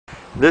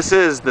This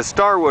is the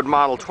Starwood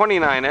Model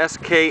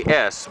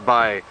 29SKS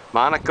by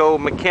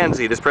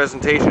Monaco-McKenzie. This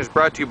presentation is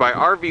brought to you by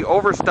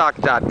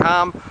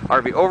RVOverstock.com.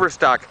 RV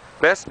Overstock,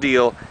 best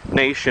deal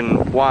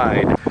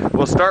nationwide.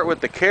 We'll start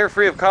with the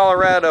Carefree of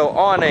Colorado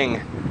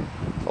awning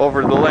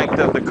over the length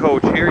of the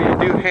coach. Here you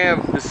do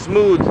have the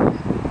smooth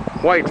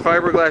white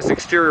fiberglass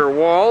exterior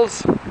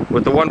walls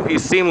with the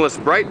one-piece seamless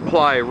bright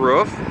ply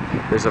roof.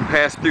 There's a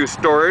pass-through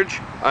storage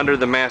under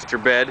the master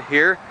bed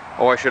here.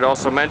 Oh, I should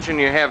also mention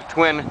you have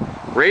twin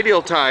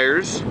radial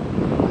tires.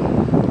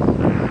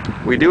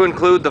 We do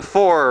include the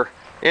 4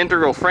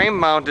 integral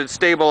frame-mounted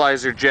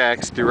stabilizer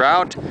jacks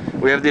throughout.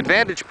 We have the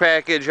Advantage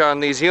package on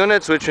these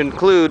units, which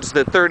includes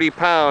the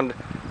 30-pound,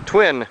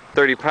 twin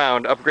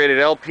 30-pound upgraded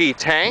LP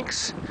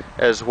tanks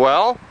as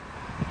well.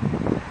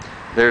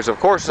 There's of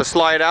course a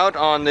slide out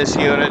on this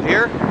unit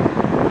here.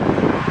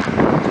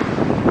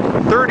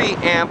 30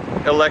 amp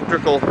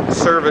electrical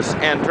service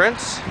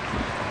entrance.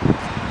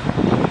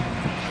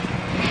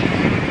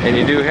 And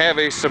you do have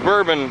a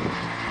Suburban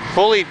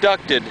fully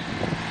ducted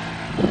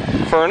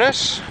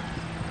furnace.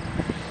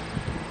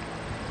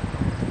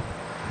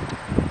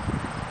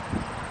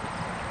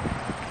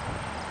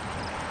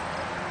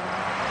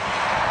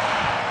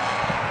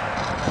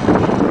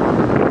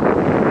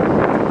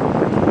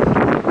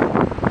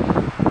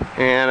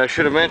 And I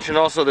should have mentioned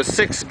also the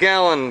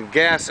 6-gallon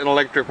gas and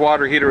electric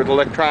water heater with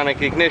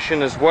electronic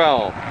ignition as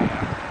well.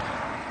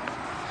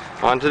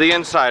 On to the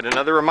inside.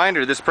 Another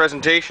reminder, this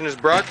presentation is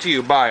brought to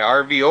you by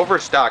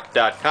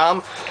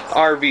RVOverstock.com.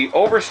 RV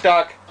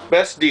Overstock,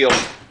 best deal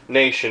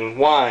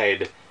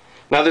nationwide.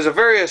 Now there's a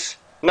various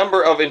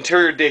number of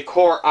interior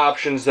decor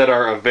options that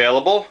are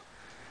available.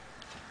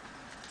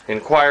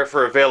 Inquire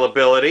for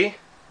availability.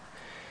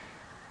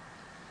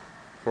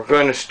 We're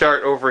going to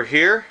start over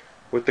here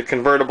with the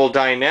convertible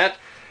dinette,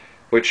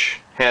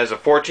 which has a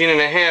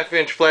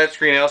 14.5-inch flat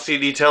screen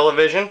LCD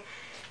television.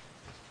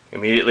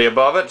 Immediately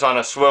above it, it's on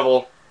a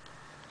swivel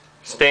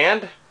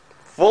stand.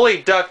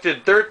 Fully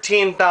ducted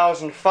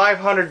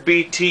 13,500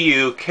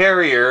 BTU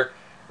carrier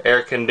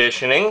air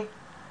conditioning,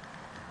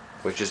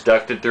 which is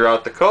ducted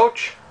throughout the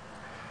coach.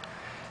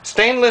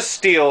 Stainless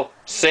steel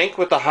sink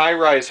with a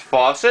high-rise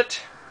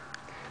faucet.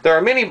 There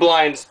are mini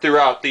blinds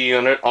throughout the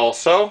unit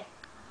also.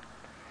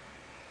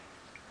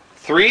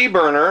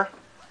 3-burner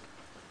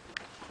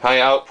high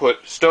output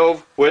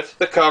stove with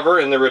the cover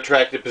in the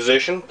retracted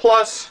position,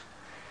 plus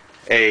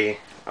a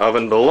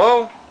oven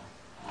below.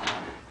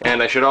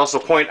 And I should also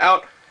point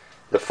out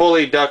the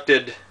fully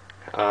ducted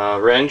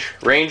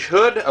range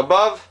hood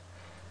above,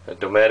 a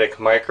Dometic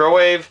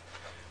microwave,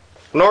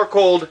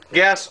 Norcold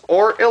gas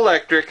or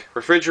electric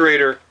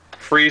refrigerator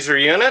freezer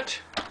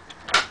unit,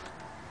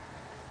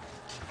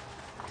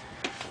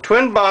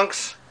 twin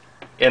bunks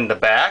in the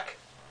back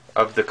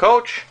of the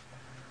coach,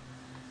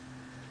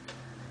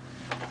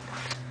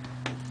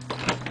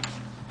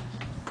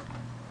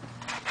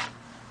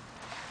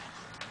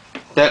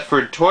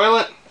 Thetford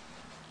toilet,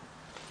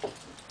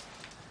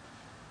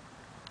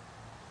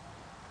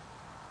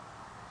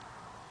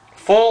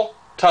 full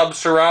tub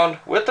surround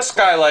with the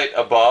skylight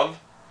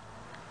above,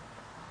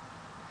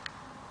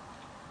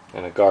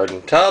 and a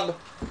garden tub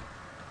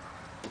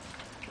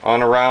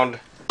on around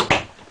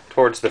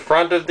towards the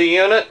front of the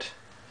unit.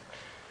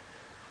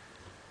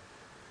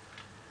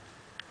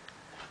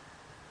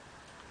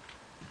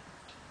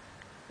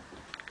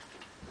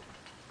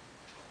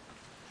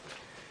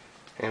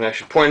 And I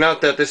should point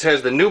out that this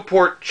has the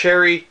Newport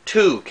Cherry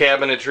 2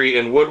 cabinetry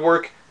and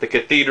woodwork, the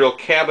cathedral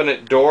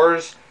cabinet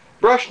doors,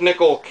 brushed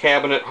nickel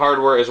cabinet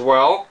hardware as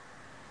well.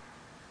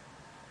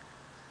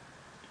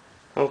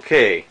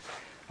 Okay,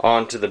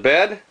 on to the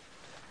bed.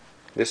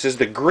 This is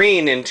the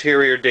green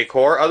interior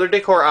decor. Other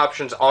decor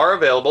options are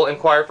available.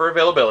 Inquire for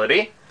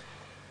availability.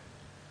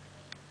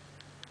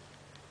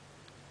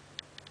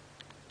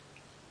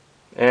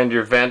 And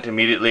your vent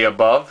immediately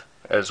above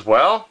as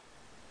well.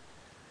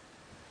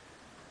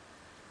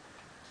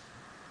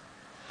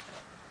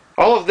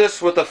 All of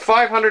this with a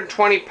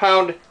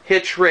 520-pound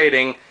hitch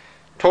rating.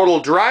 Total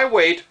dry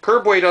weight,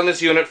 curb weight on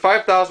this unit,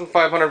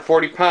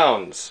 5,540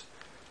 pounds.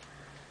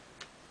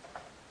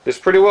 This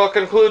pretty well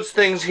concludes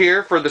things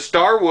here for the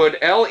Starwood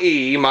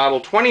LE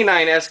Model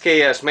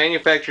 29SKS,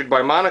 manufactured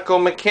by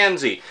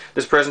Monaco-McKenzie.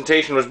 This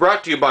presentation was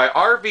brought to you by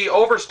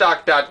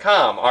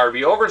RVOverstock.com.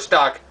 RV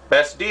Overstock,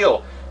 best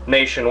deal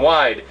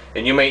nationwide.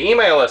 And you may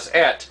email us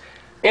at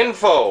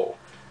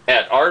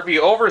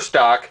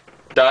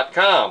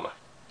info@RVOverstock.com.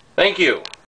 Thank you.